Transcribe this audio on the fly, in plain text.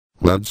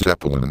Led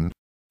Zeppelin.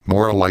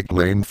 More like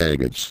lame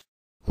faggots.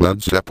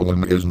 Led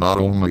Zeppelin is not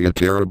only a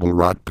terrible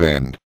rock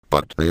band,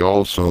 but they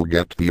also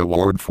get the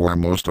award for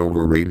most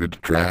overrated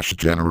trash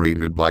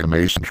generated by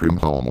mainstream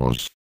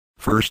homos.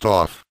 First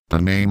off,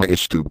 the name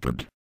is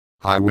stupid.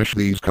 I wish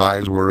these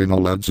guys were in a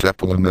Led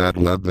Zeppelin that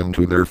led them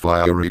to their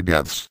fiery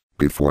deaths,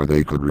 before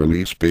they could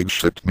release big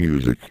shit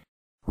music.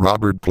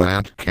 Robert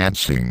Plant can't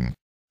sing.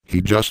 He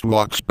just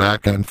walks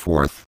back and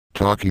forth,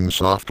 talking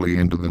softly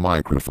into the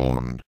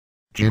microphone.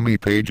 Jimmy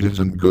Page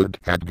isn't good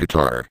at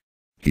guitar.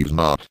 He's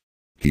not.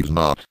 He's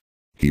not.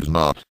 He's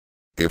not.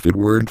 If it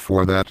weren't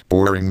for that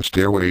boring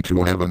Stairway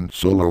to Heaven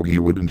solo, he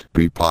wouldn't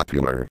be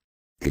popular.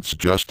 It's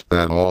just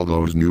that all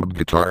those noob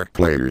guitar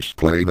players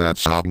play that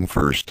song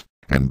first,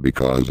 and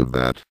because of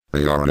that,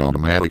 they are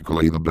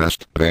automatically the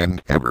best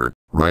band ever,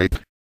 right?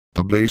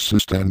 The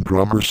bassist and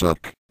drummer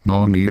suck.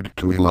 No need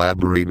to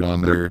elaborate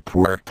on their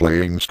poor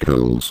playing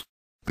skills.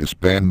 This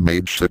band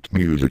made shit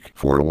music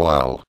for a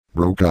while,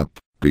 broke up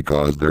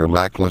because their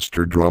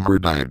lackluster drummer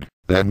died,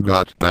 then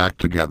got back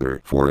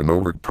together for an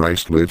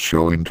overpriced lit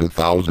show in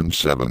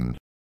 2007.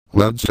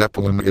 Led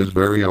Zeppelin is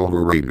very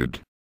overrated.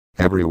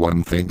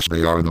 Everyone thinks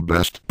they are the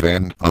best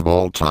band of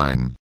all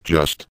time,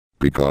 just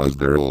because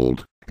they're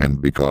old,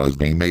 and because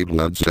they made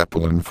Led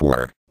Zeppelin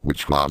 4,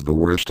 which was the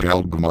worst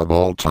album of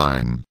all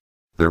time.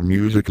 Their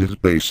music is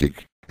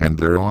basic, and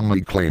their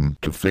only claim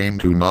to fame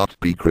to not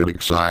be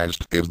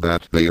criticized is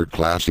that they are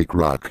classic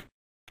rock.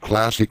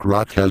 Classic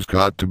rock has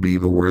got to be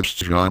the worst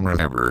genre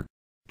ever.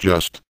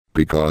 Just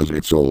because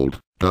it's old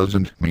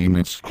doesn't mean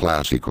it's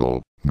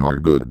classical, nor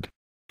good.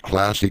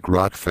 Classic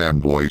rock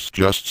fanboys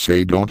just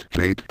say don't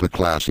hate the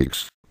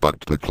classics, but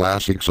the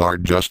classics are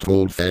just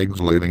old fags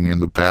living in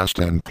the past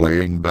and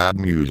playing bad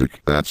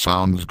music that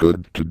sounds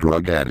good to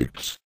drug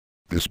addicts.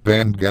 This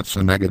band gets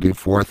a negative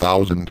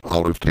 4,000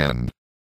 out of 10.